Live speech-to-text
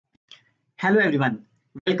Hello everyone.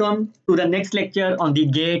 Welcome to the next lecture on the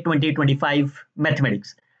GATE 2025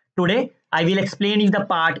 Mathematics. Today I will explain you the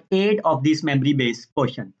part 8 of this memory based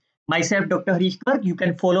question. Myself Dr. Harish Garg. You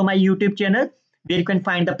can follow my YouTube channel where you can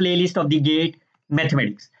find the playlist of the GATE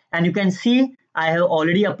Mathematics. And you can see I have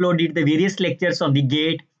already uploaded the various lectures on the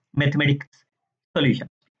GATE Mathematics solution.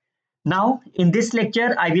 Now in this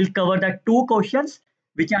lecture I will cover the two questions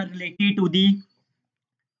which are related to the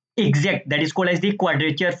exact, that is called as the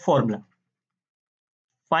quadrature formula.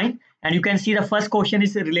 Fine. And you can see the first question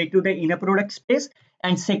is related to the inner product space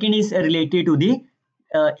and second is related to the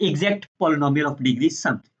exact polynomial of degree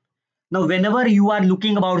sum. Now, whenever you are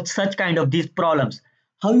looking about such kind of these problems,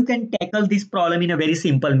 how you can tackle this problem in a very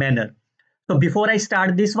simple manner. So before I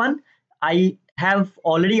start this one, I have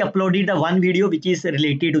already uploaded the one video which is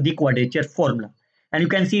related to the quadrature formula. And you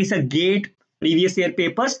can see it's a GATE previous year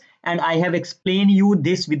papers and I have explained you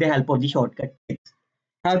this with the help of the shortcut.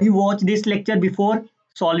 Have you watched this lecture before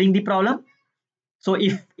solving the problem? So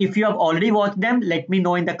if you have already watched them, let me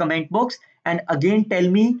know in the comment box and again tell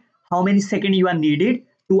me how many seconds you are needed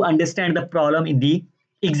to understand the problem in the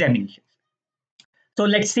examination. So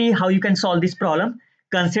let's see how you can solve this problem.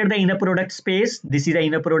 Consider the inner product space. This is the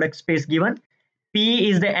inner product space given. P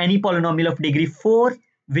is the any polynomial of degree 4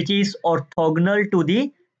 which is orthogonal to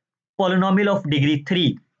the polynomial of degree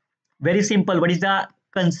 3. Very simple. What is the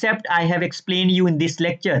concept I have explained you in this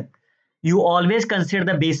lecture? You always consider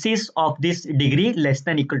the basis of this degree less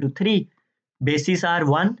than equal to 3. Bases are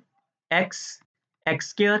 1, x, x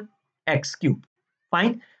square, x cube.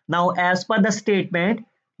 Fine. Now, as per the statement,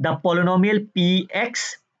 the polynomial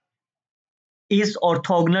px is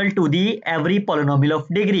orthogonal to the every polynomial of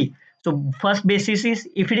degree. So, first basis is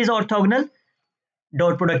if it is orthogonal,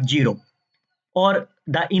 dot product 0 or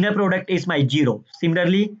the inner product is my 0.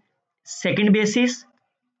 Similarly, second basis,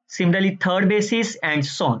 similarly third basis and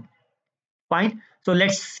so on. Fine. So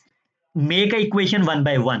let's make an equation one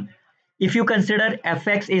by one. If you consider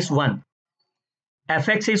fx is 1,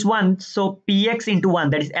 fx is 1, so px into 1,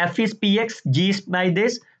 that is f is px, g is by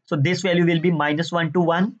this, so this value will be minus 1 to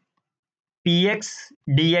 1, px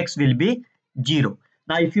dx will be 0.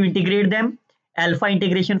 Now if you integrate them, alpha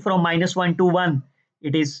integration from minus 1 to 1,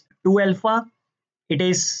 it is 2 alpha, it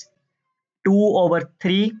is 2 over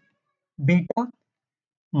 3 beta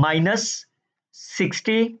minus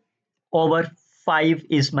 60 over 5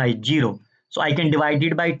 is my 0. So I can divide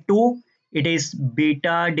it by 2. It is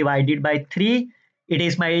beta divided by 3. It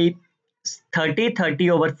is my 30.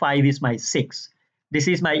 30 over 5 is my 6. This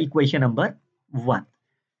is my equation number 1.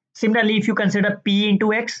 Similarly, if you consider p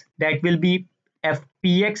into x, that will be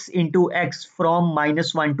fpx into x from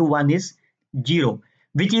minus 1 to 1 is 0,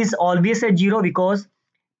 which is always a 0 because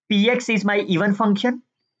px is my even function.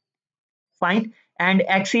 Fine. And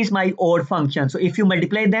x is my odd function. So if you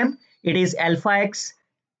multiply them, it is alpha x,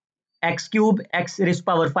 x cube, x raised to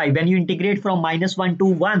power 5. When you integrate from minus 1 to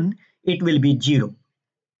 1, it will be 0.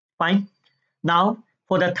 Fine. Now,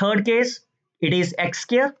 for the third case, it is x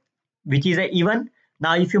square, which is a even.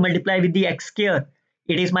 Now, if you multiply with the x square,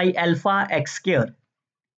 it is my alpha x square.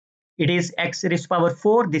 It is x raised to power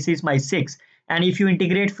 4. This is my 6. And if you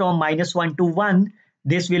integrate from minus 1 to 1,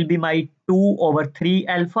 this will be my 2 over 3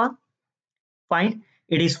 alpha. Fine.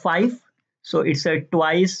 It is 5. So it's a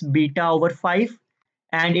twice beta over 5.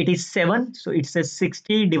 And it is 7. So it's a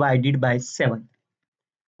 60 divided by 7.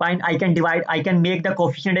 Fine. I can make the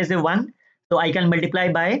coefficient as a 1. So I can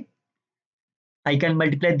multiply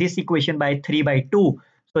this equation by 3 by 2.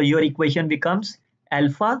 So your equation becomes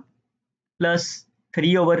alpha plus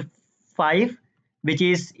 3 over 5, which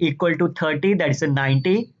is equal to 30. That is a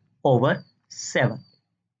 90 over 7.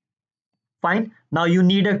 Fine. Now you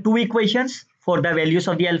need two equations for the values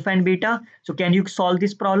of the alpha and beta. So can you solve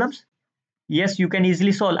these problems? Yes, you can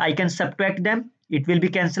easily solve. I can subtract them. It will be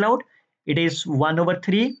cancelled out. It is 1 over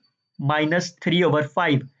 3 minus 3 over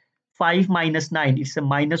 5. 5 minus 9 is a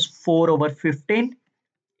minus 4 over 15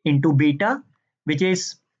 into beta, which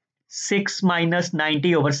is 6 minus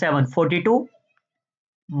 90 over 7. 42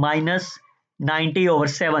 minus 90 over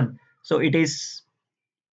 7. So it is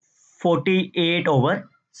 48 over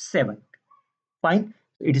 7. Fine.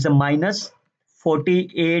 It is a minus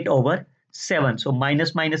 48 over 7. So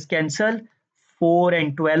minus minus cancel, 4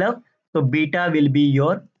 and 12. So beta will be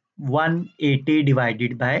your 180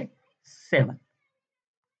 divided by 7.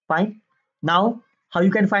 Fine. Now, how you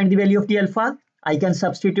can find the value of the alpha? I can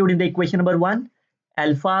substitute in the equation number 1.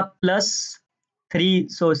 Alpha plus 3.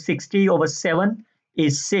 So 60 over 7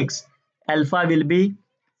 is 6. Alpha will be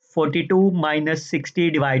 42 minus 60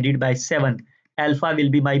 divided by 7. Alpha will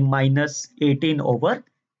be my minus 18 over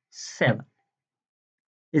 7.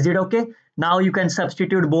 Is it okay? Now you can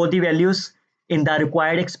substitute both the values in the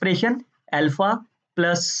required expression, alpha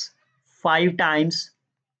plus 5 times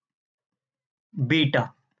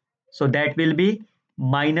beta. So that will be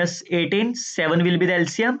minus 18, 7 will be the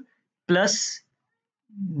LCM, plus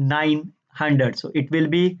 900. So it will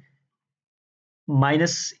be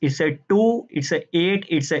minus, it's a 2, it's a 8,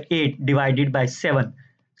 it's a 8 divided by 7.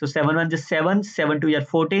 So 7 1 is 7, 7 2 is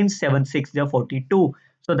 14, 7 6 is 42.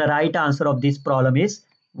 So the right answer of this problem is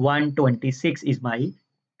 126 is my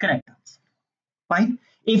correct answer. Fine.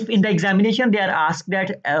 If in the examination they are asked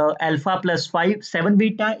that alpha plus 5, 7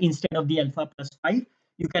 beta instead of the alpha plus 5,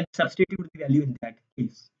 you can substitute the value in that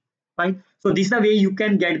case. Fine. So this is the way you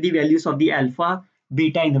can get the values of the alpha,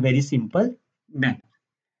 beta in a very simple manner.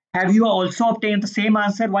 Have you also obtained the same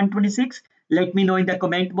answer 126? Let me know in the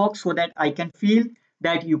comment box so that I can feel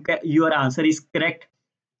that your answer is correct,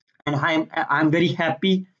 and I'm very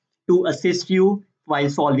happy to assist you while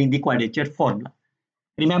solving the quadrature formula.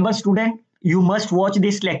 Remember student, you must watch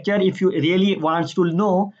this lecture if you really want to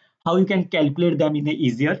know how you can calculate them in an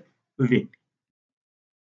easier way.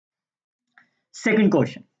 Second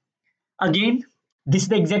question. Again, this is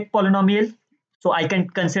the exact polynomial. So I can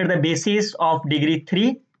consider the basis of degree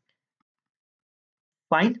 3.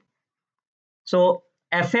 Fine. So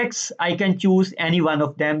fx, I can choose any one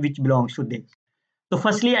of them which belongs to this. So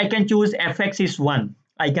firstly, I can choose fx is 1.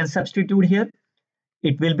 I can substitute here.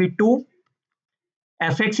 It will be 2.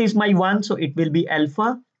 Fx is my 1, so it will be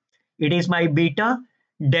alpha. It is my beta.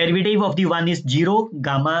 Derivative of the 1 is 0,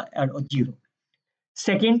 gamma 0.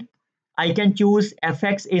 Second, I can choose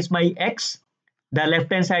fx is my x. The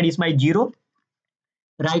left hand side is my 0.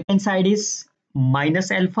 Right hand side is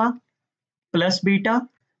minus alpha plus beta.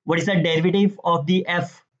 What is the derivative of the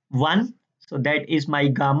f1? So that is my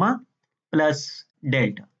gamma plus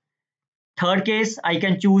delta. Third case, I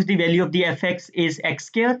can choose the value of the fx is x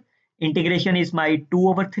square. Integration is my 2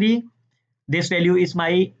 over 3. This value is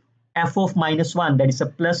my f of minus 1, that is a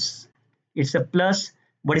plus. It's a plus.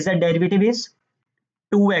 What is the derivative is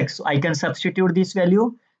 2x. So I can substitute this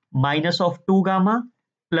value, minus of 2 gamma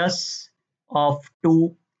plus of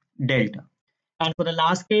 2 delta. And for the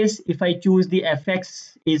last case, if I choose the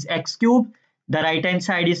fx is x cube, the left hand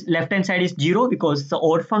side is 0 because it's an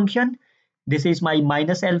odd function. This is my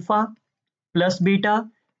minus alpha plus beta.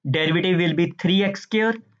 Derivative will be 3x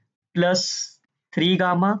square plus 3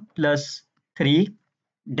 gamma plus 3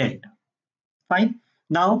 delta. Fine.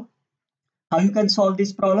 Now, how you can solve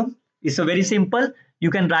this problem? It's a very simple. You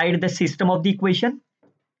can write the system of the equation.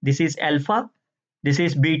 This is alpha, this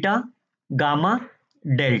is beta, gamma,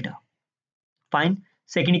 delta. Fine.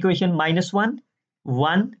 Second equation minus 1,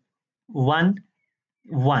 1, 1,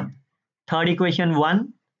 1. Third equation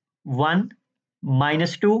 1, 1,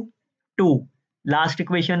 minus 2, 2. Last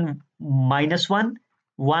equation minus 1,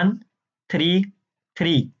 1, 3,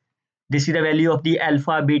 3. This is the value of the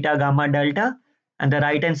alpha, beta, gamma, delta. And the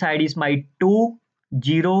right hand side is my 2,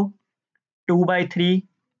 0, 2 by 3,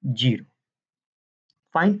 0.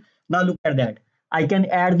 Fine. Now look at that. I can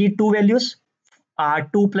add the two values,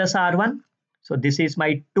 R2 plus R1. So this is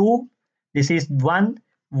my 2, this is 1,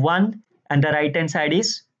 1, and the right hand side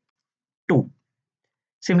is 2.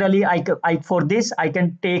 Similarly, for this, I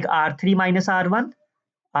can take R3 minus R1,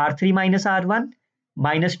 R3 minus R1,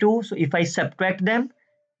 minus 2. So if I subtract them,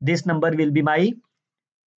 this number will be my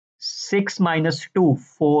 6 minus 2,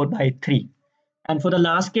 4 by 3. And for the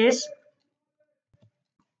last case,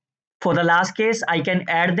 I can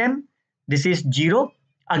add them. This is 0.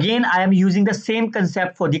 Again, I am using the same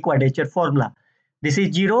concept for the quadrature formula. This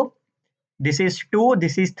is 0, this is 2,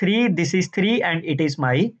 this is 3, this is 3, and it is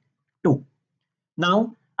my 2.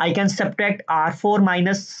 Now, I can subtract R4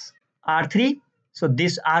 minus R3. So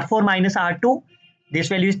this R4 minus R2, this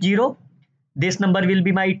value is 0. This number will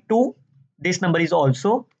be my 2. This number is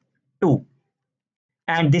also 2.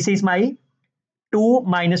 And this is my 2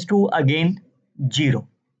 minus 2, again 0.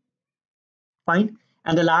 Fine.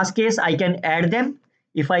 And the last case, I can add them.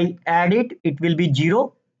 If I add it, it will be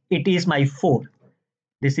 0. It is my 4.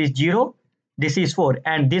 This is 0. This is 4.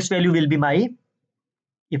 And this value will be my,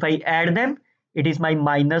 if I add them, it is my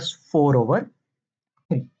minus 4 over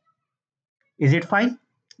 3. Is it fine?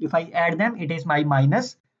 If I add them, it is my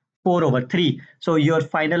minus 4 over 3. So your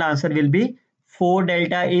final answer will be 4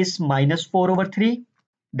 delta is minus 4 over 3.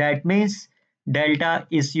 That means delta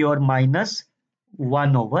is your minus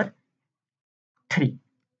 1 over 3.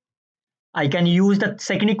 I can use the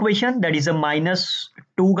second equation, that is a minus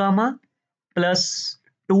 2 gamma plus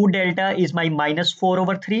 2 delta is my minus 4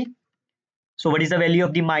 over 3. So what is the value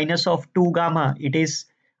of the minus of 2 gamma? It is,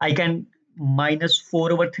 I can minus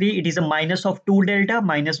 4 over 3. It is a minus of 2 delta,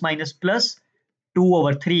 minus minus plus 2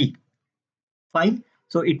 over 3. Fine.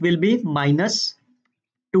 So it will be minus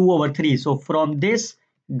 2 over 3. So from this,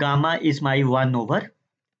 gamma is my 1 over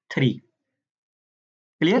 3.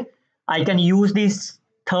 Clear? I can use this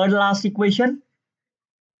third last equation.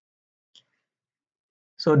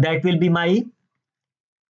 So that will be my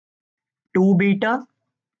 2 beta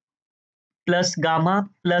plus gamma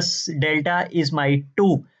plus delta is my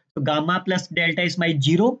 2. So gamma plus delta is my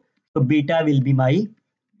 0. So beta will be my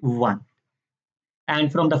 1.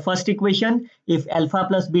 And from the first equation, if alpha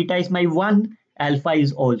plus beta is my 1, alpha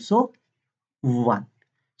is also 1.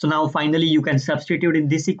 So now finally you can substitute in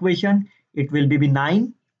this equation. It will be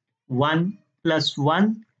 9, 1 plus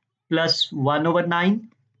 1 plus 1 over 9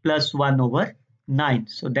 plus 1 over 9.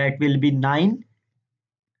 So that will be 9,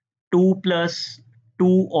 2 plus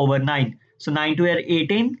 2 over 9. So 9 to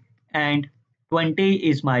 18 and 20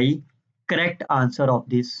 is my correct answer of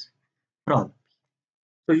this problem.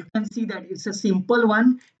 So you can see that it's a simple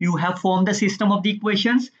one. You have formed the system of the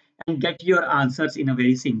equations and get your answers in a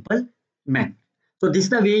very simple manner. So this is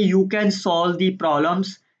the way you can solve the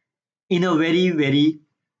problems in a very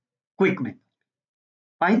quick manner.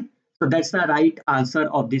 Fine. So that's the right answer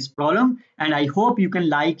of this problem. And I hope you can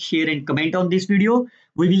like, share and comment on this video.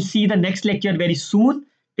 We will see the next lecture very soon.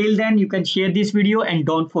 Till then, you can share this video and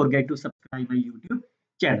don't forget to subscribe my YouTube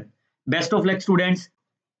channel. Best of luck, students.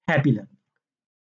 Happy learning.